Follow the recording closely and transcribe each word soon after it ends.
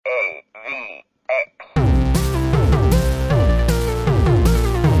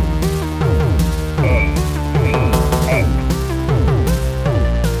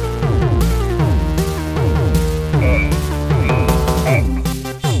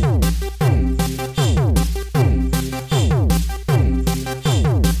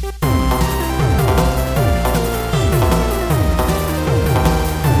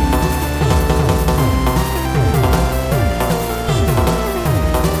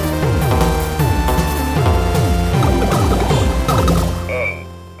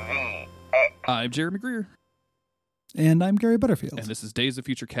I'm Jeremy Greer. And I'm Gary Butterfield. And this is Days of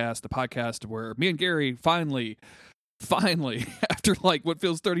Future Cast, the podcast where me and Gary finally, after like what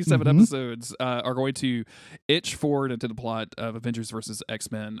feels 37 episodes, are going to inch forward into the plot of Avengers vs.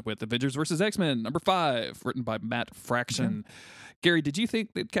 X-Men with Avengers vs. X-Men number 5, written by Matt Fraction. Okay. Gary, did you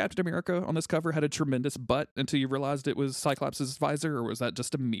think that Captain America on this cover had a tremendous butt until you realized it was Cyclops' visor, or was that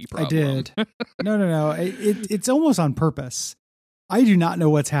just a me problem? I did. No. It's almost on purpose. I do not know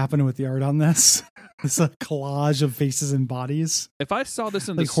what's happening with the art on this. It's a collage of faces and bodies. If I saw this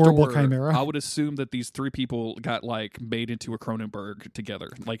in like the horrible store, chimera. I would assume that these 3 people got like made into a Cronenberg together,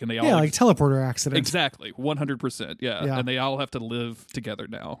 like, and they all like teleporter accident. Exactly, 100%. Yeah, and they all have to live together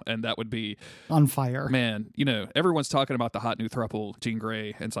now, and that would be on fire. Man, you know, everyone's talking about the hot new throuple, Jean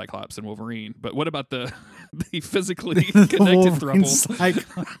Grey and Cyclops and Wolverine, but what about the physically connected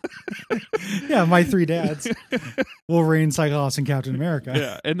throuple? Yeah, my 3 dads: Wolverine, Cyclops, and Captain America.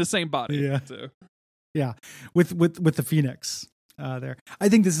 Yeah, in the same body. Yeah. So. Yeah, with the Phoenix there. I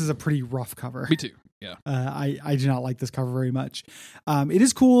think this is a pretty rough cover. Me too. Yeah. I do not like this cover very much. It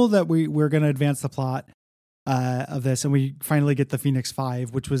is cool that we're going to advance the plot of this, and we finally get the Phoenix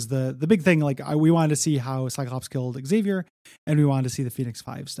 5, which was the big thing. Like we wanted to see how Cyclops killed Xavier, and we wanted to see the Phoenix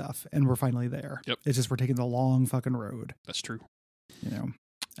 5 stuff, and we're finally there. Yep. It's just we're taking the long fucking road. That's true. You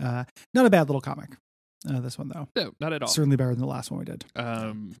know, not a bad little comic. This one, though. No, not at all. Certainly better than the last one we did.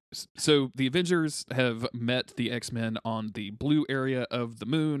 So the Avengers have met the X-Men on the blue area of the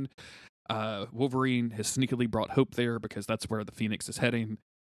moon. Wolverine has sneakily brought Hope there because that's where the Phoenix is heading.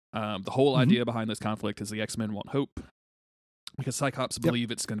 The whole idea behind this conflict is the X-Men want Hope because Cyclops believe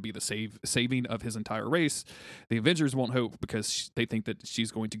it's going to be the saving of his entire race. The Avengers want Hope because they think that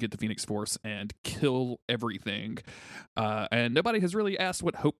she's going to get the Phoenix Force and kill everything. And nobody has really asked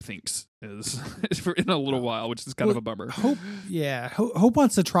what Hope thinks is in a little while, which is kind of a bummer. Hope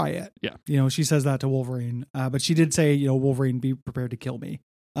wants to try it. Yeah. You know, she says that to Wolverine, but she did say, Wolverine, be prepared to kill me.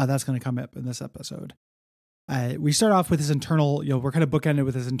 That's going to come up in this episode. We start off with this internal, we're kind of bookended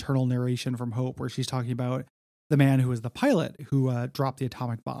with this internal narration from Hope where she's talking about the man who was the pilot who dropped the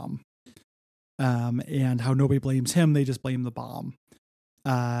atomic bomb, and how nobody blames him. They just blame the bomb.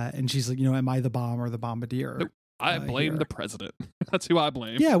 And she's like, am I the bomb or the bombardier? Nope. I blame the president. That's who I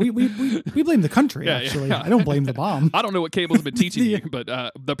blame. Yeah, we blame the country, actually. Yeah. I don't blame the bomb. I don't know what Cable's been teaching you, but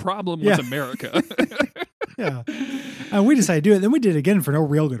the problem was America. Yeah. And we decided to do it. Then we did it again for no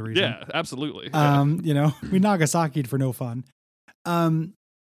real good reason. Yeah, absolutely. We Nagasaki'd for no fun.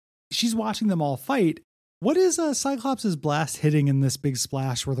 She's watching them all fight. What is Cyclops' blast hitting in this big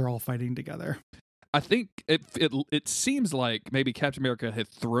splash where they're all fighting together? I think it seems like maybe Captain America had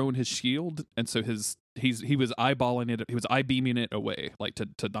thrown his shield, and so he was eyeballing it. He was eye-beaming it away, like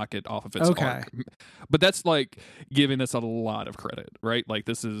to knock it off of its arc. But that's like giving this a lot of credit, right? Like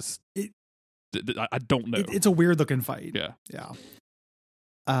this is... I don't know. It's a weird looking fight. Yeah.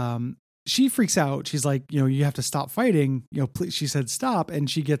 She freaks out. She's like, you have to stop fighting. Please. She said stop, and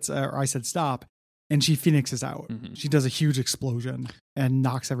she gets, or I said stop, and she phoenixes out. Mm-hmm. She does a huge explosion and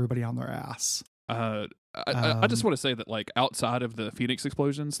knocks everybody on their ass. I just want to say that, like, outside of the Phoenix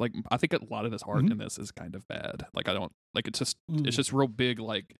explosions, like, I think a lot of this art in this is kind of bad. Like, I don't like it's just real big.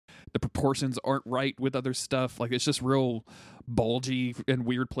 Like, the proportions aren't right with other stuff. Like, it's just real bulgy in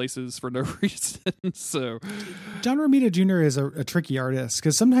weird places for no reason. So, John Romita Jr. is a tricky artist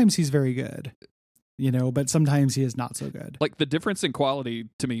because sometimes he's very good, but sometimes he is not so good. Like, the difference in quality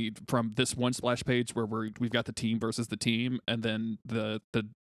to me from this one splash page where we've got the team versus the team, and then the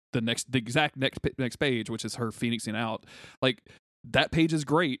exact next page, which is her phoenixing out, like that page is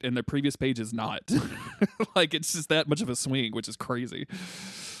great and the previous page is not. Like, it's just that much of a swing, which is crazy.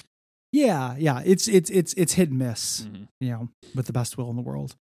 Yeah. It's hit and miss, with the best will in the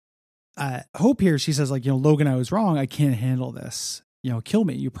world. Hope here, she says, like, Logan, I was wrong. I can't handle this. Kill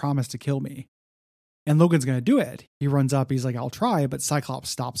me. You promised to kill me. And Logan's going to do it. He runs up. He's like, I'll try. But Cyclops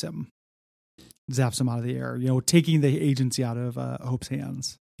stops him, zaps him out of the air, taking the agency out of Hope's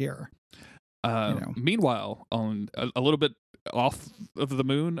hands here. Meanwhile, on a little bit off of the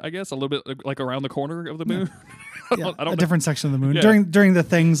moon, I guess, a little bit like around the corner of the moon. Yeah. I don't know. Different section of the moon during the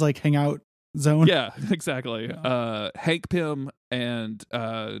things like hangout zone. Yeah, exactly. Yeah. Hank Pym and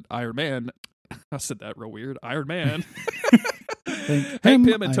Iron Man. I said that real weird. Iron Man. Hank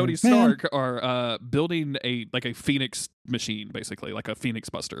Pym and Tony Stark are building a Phoenix machine, basically, like a Phoenix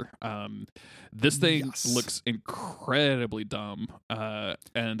Buster. This thing looks incredibly dumb,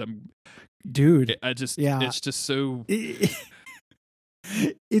 and it's just so.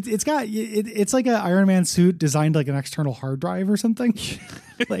 It's like an Iron Man suit designed like an external hard drive or something.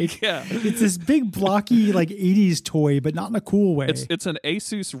 Like, Yeah. it's this big blocky like 80s toy, but not in a cool way. It's an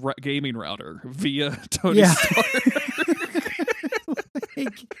Asus gaming router via Tony Stark.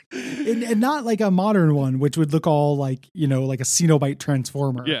 And not like a modern one, which would look all like, like a Cenobite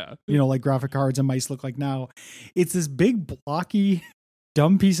transformer. Yeah. Like graphic cards and mice look like now. It's this big blocky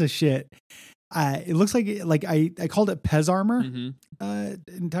dumb piece of shit. It looks like I called it Pez armor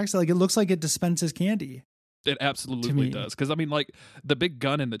in text. Like, it looks like it dispenses candy. It absolutely does. Because I mean, like, the big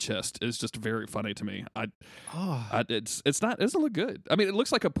gun in the chest is just very funny to me. It doesn't look good. I mean, it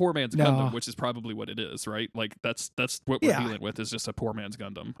looks like a poor man's Gundam, which is probably what it is, right? Like, that's what we're dealing with, is just a poor man's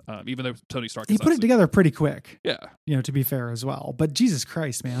Gundam. Even though Tony Stark, he put it together pretty quick. Yeah, to be fair as well. But Jesus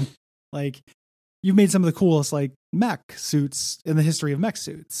Christ, man, like, you've made some of the coolest like mech suits in the history of mech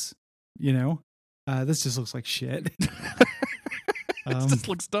suits. This just looks like shit. It just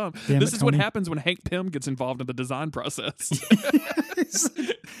looks dumb. This is what happens when Hank Pym gets involved in the design process.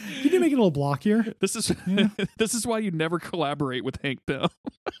 Can you make it a little blockier? This is why you never collaborate with Hank Pym.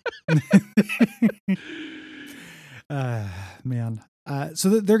 Man.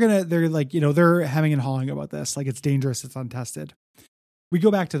 So they're hemming and hawing about this. Like, it's dangerous. It's untested. We go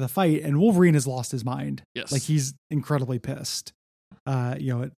back to the fight, and Wolverine has lost his mind. Yes. Like, he's incredibly pissed. At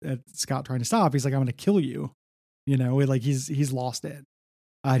Scott trying to stop. He's like, I'm going to kill you. Like, he's lost it.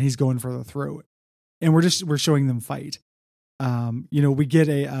 And he's going for the throat. And we're showing them fight. We get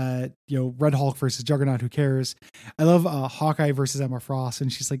a Red Hulk versus Juggernaut. Who cares? I love Hawkeye versus Emma Frost,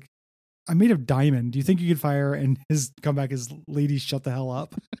 and she's like, I'm made of diamond. Do you think you could fire? And his comeback is, ladies, shut the hell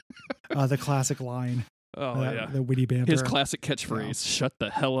up. The classic line. Oh, yeah. The witty banter. His classic catchphrase, shut the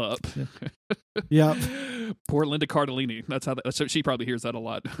hell up. Yep. Poor Linda Cardellini. So she probably hears that a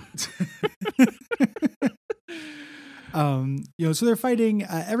lot. So they're fighting.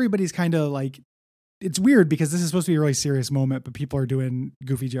 Everybody's kind of like, it's weird because this is supposed to be a really serious moment, but people are doing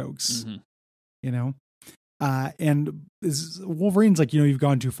goofy jokes, and Wolverine's like, you've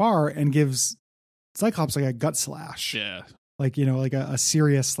gone too far, and gives Cyclops like a gut slash. Yeah. Like, like a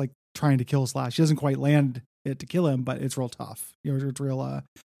serious, like, trying to kill slash. She doesn't quite land it to kill him, but it's real tough. It's real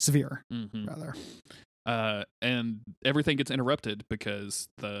severe, rather. And everything gets interrupted because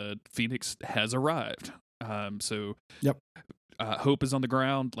the Phoenix has arrived. Yep. Hope is on the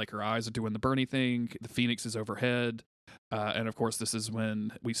ground, like, her eyes are doing the Bernie thing. The Phoenix is overhead. And of course, this is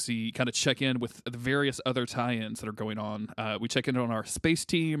when we check in with the various other tie-ins that are going on. We check in on our space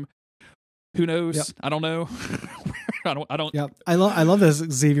team. Who knows? Yep. I don't know. I don't. Yep. I love this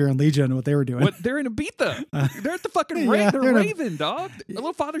Xavier and Legion, what they were doing. They're in a beat them. They're at the fucking rave. They're raving, dog. A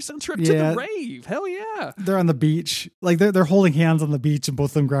little father-son trip to the rave. Hell yeah. They're on the beach. Like, they're holding hands on the beach, and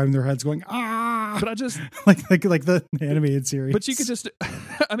both of them grabbing their heads going, ah. But I just like the animated series. But you could just,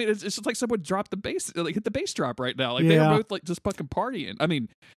 I mean, it's just like someone dropped the bass, like, hit the bass drop right now. Like, they were both like just fucking partying. I mean,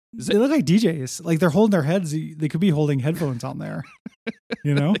 they look like DJs. Like, they're holding their heads. They could be holding headphones on there.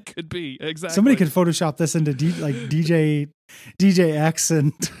 It could be, exactly. Somebody could Photoshop this into DJ X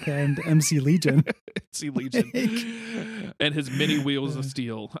and MC Legion. MC Legion and his many wheels of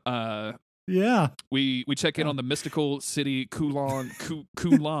steel. Yeah. We check in on the mystical city Kulan,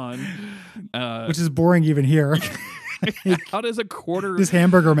 which is boring even here. How does this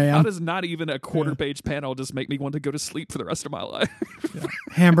hamburger man? How does not even a quarter-page panel just make me want to go to sleep for the rest of my life?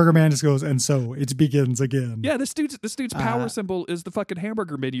 Hamburger man just goes, and so it begins again. Yeah, this dude's power symbol is the fucking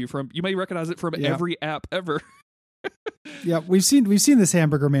hamburger menu you may recognize it from every app ever. Yeah, we've seen this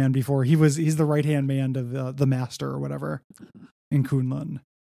hamburger man before. He's the right-hand man of the master or whatever in Kunlun.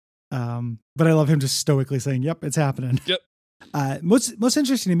 But I love him just stoically saying, "Yep, it's happening." Yep. Most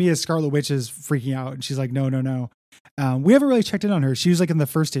interesting to me is Scarlet Witch is freaking out, and she's like, "No." We haven't really checked in on her. She was like in the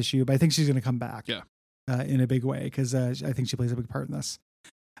first issue, but I think she's going to come back. Yeah. In a big way, because I think she plays a big part in this.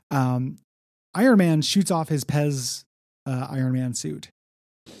 Iron Man shoots off his Pez Iron Man suit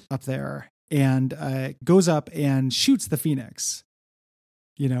up there and goes up and shoots the Phoenix.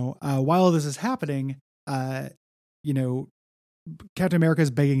 While this is happening, Captain America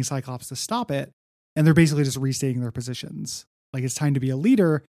is begging Cyclops to stop it, and they're basically just restating their positions. Like, it's time to be a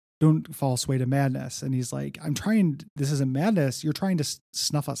leader. Don't fall sway to madness. And he's like, this isn't madness. You're trying to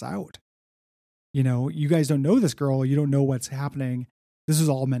snuff us out. You guys don't know this girl. You don't know what's happening. This is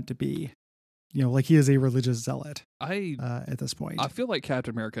all meant to be. Like, he is a religious zealot at this point. I feel like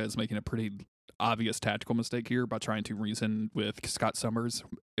Captain America is making a pretty obvious tactical mistake here by trying to reason with Scott Summers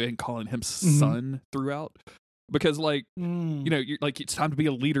and calling him son throughout. Because, like, you're like, it's time to be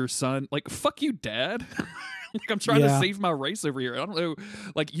a leader, son. Like, fuck you, dad. Like, I'm trying to save my race over here. I don't know.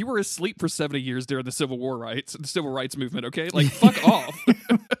 Like, you were asleep for 70 years during the Civil Rights movement. Okay, like, fuck off.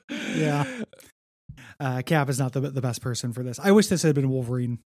 Yeah. Cap is not the best person for this. I wish this had been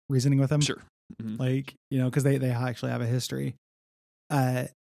Wolverine reasoning with him. Sure. Mm-hmm. Like, because they actually have a history.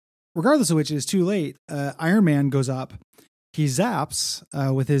 Regardless of which, it is too late. Iron Man goes up. He zaps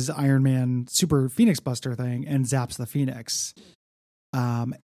with his Iron Man super Phoenix Buster thing and zaps the Phoenix.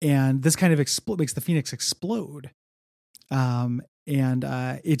 And this kind of makes the Phoenix explode. And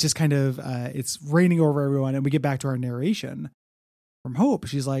it just kind of, it's raining over everyone. And we get back to our narration from Hope.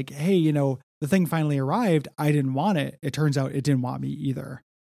 She's like, hey, the thing finally arrived. I didn't want it. It turns out it didn't want me either.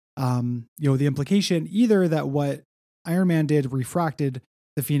 The implication either that what Iron Man did refracted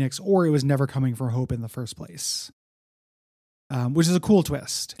the Phoenix, or it was never coming from Hope in the first place. Which is a cool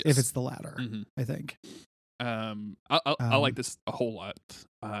twist if it's the latter, I think. I like this a whole lot.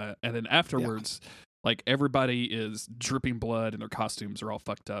 And then afterwards, like everybody is dripping blood and their costumes are all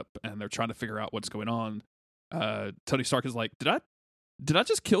fucked up and they're trying to figure out what's going on. Tony Stark is like, did I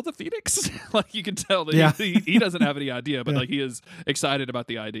just kill the Phoenix? Like you can tell that he doesn't have any idea, but like he is excited about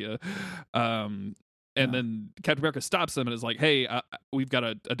the idea. And then Captain America stops them and is like, hey, we've got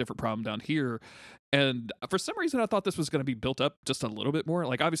a different problem down here. And for some reason, I thought this was going to be built up just a little bit more.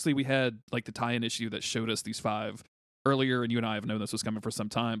 Like, obviously, we had like the tie-in issue that showed us these 5 earlier, and you and I have known this was coming for some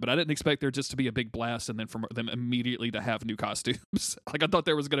time. But I didn't expect there just to be a big blast and then from them immediately to have new costumes. Like, I thought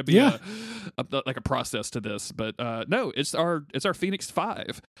there was going to be a process to this, but no, it's our Phoenix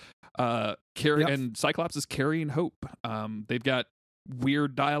 5. And Cyclops is carrying Hope. They've got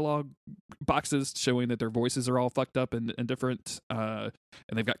weird dialogue boxes showing that their voices are all fucked up and different, and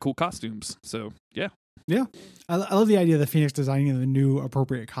they've got cool costumes. So I love the idea of the Phoenix designing the new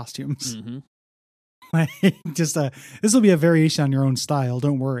appropriate costumes. Like just this will be a variation on your own style,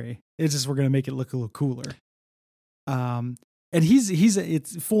 don't worry. It's just we're gonna make it look a little cooler. And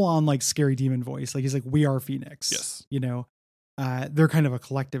it's full on like scary demon voice. Like he's like, we are Phoenix. Yes. They're kind of a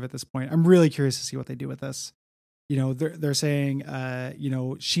collective at this point. I'm really curious to see what they do with this. They're saying,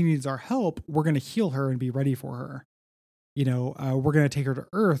 she needs our help. We're going to heal her and be ready for her. We're going to take her to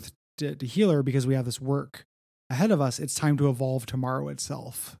Earth to heal her because we have this work ahead of us. It's time to evolve tomorrow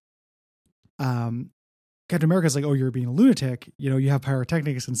itself. Captain America's like, oh, you're being a lunatic. You have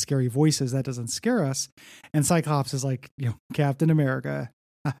pyrotechnics and scary voices. That doesn't scare us. And Cyclops is like, Captain America,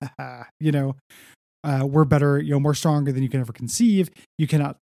 we're better, more stronger than you can ever conceive. You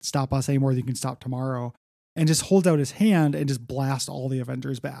cannot stop us any more than you can stop tomorrow. And just holds out his hand and just blast all the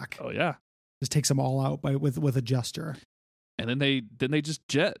Avengers back. Oh yeah, just takes them all out with a gesture. And then they just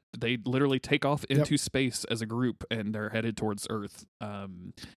jet. They literally take off into space as a group, and they're headed towards Earth.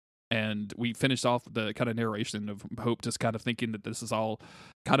 And we finished off the kind of narration of Hope, just kind of thinking that this is all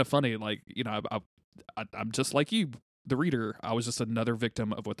kind of funny. Like I'm just like you, the reader. I was just another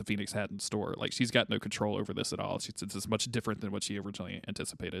victim of what the Phoenix had in store. Like she's got no control over this at all. It's much different than what she originally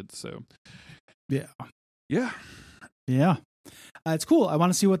anticipated. So yeah. It's cool. I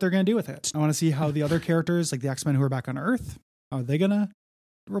want to see what they're going to do with it. I want to see how the other characters, like the X-Men who are back on Earth, are they going to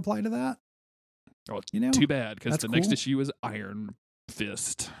reply to that? Oh, too bad, because the next issue is Iron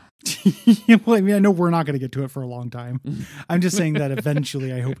Fist. Well, I know we're not going to get to it for a long time. I'm just saying that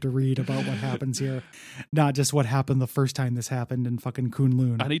eventually I hope to read about what happens here, not just what happened the first time this happened in fucking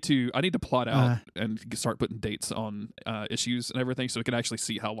Kunlun. I need to plot out and start putting dates on issues and everything, so we can actually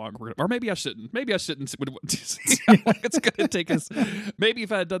see how long or maybe I shouldn't. Maybe I shouldn't see how long it's going to take us. Maybe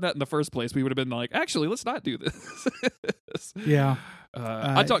if I had done that in the first place, we would have been like, actually, let's not do this. Yeah.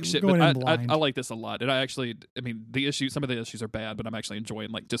 I talk shit, but I like this a lot. And some of the issues are bad, but I'm actually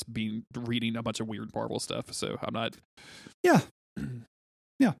enjoying like just reading a bunch of weird Marvel stuff. So I'm not. Yeah.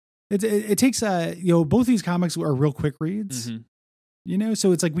 It takes both these comics are real quick reads.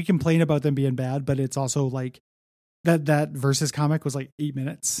 So it's like we complain about them being bad, but it's also like that Versus comic was like 8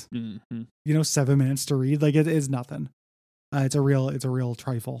 minutes. 7 minutes to read. Like it is nothing. It's a real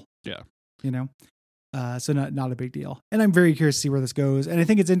trifle. Yeah. So not a big deal. And I'm very curious to see where this goes. And I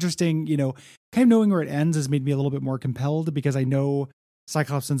think it's interesting, kind of knowing where it ends has made me a little bit more compelled because I know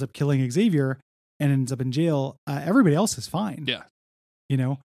Cyclops ends up killing Xavier and ends up in jail. Everybody else is fine. Yeah.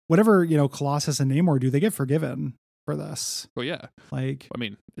 Whatever, Colossus and Namor do, they get forgiven for this. Well, yeah. Like,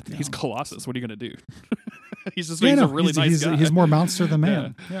 he's Colossus. What are you going to do? He's just he's a really nice guy. He's more monster than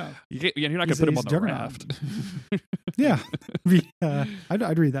man. Yeah. You're not going to put him on the raft. Yeah.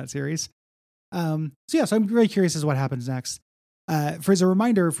 I'd read that series. So I'm very curious as to what happens next. As a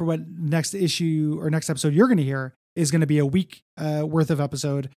reminder for what next issue or next episode you're going to hear is going to be a week worth of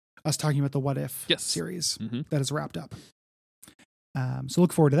episode, us talking about the What If series that is wrapped up. So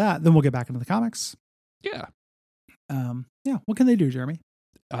look forward to that. Then we'll get back into the comics. Yeah. What can they do, Jeremy?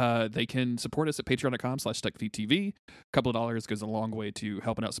 they can support us at patreon.com/StuckFeedTV. A couple of dollars goes a long way to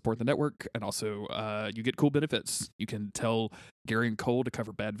helping out support the network. And also, you get cool benefits. You can tell Gary and Cole to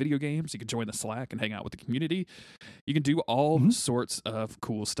cover bad video games. You can join the Slack and hang out with the community. You can do all sorts of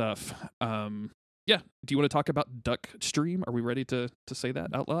cool stuff. Yeah. Do you want to talk about Duck Stream? Are we ready to say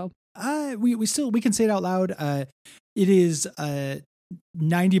that out loud? We can say it out loud. It is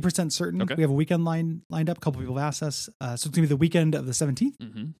 90% certain. Okay. We have a weekend lined up. A couple people have asked us. So it's gonna be the weekend of the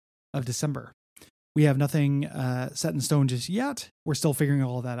 17th of December. We have nothing set in stone just yet. We're still figuring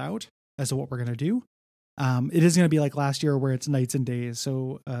all of that out as to what we're gonna do. It is gonna be like last year where it's nights and days.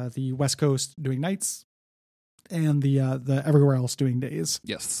 So the West Coast doing nights and the everywhere else doing days.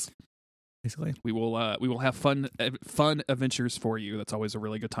 Yes. Basically, we will have fun adventures for you. That's always a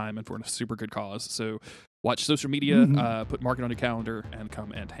really good time and for a super good cause. So watch social media, mark it on your calendar, and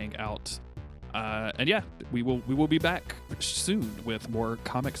come and hang out. And yeah, we will be back soon with more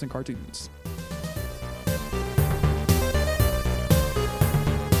comics and cartoons.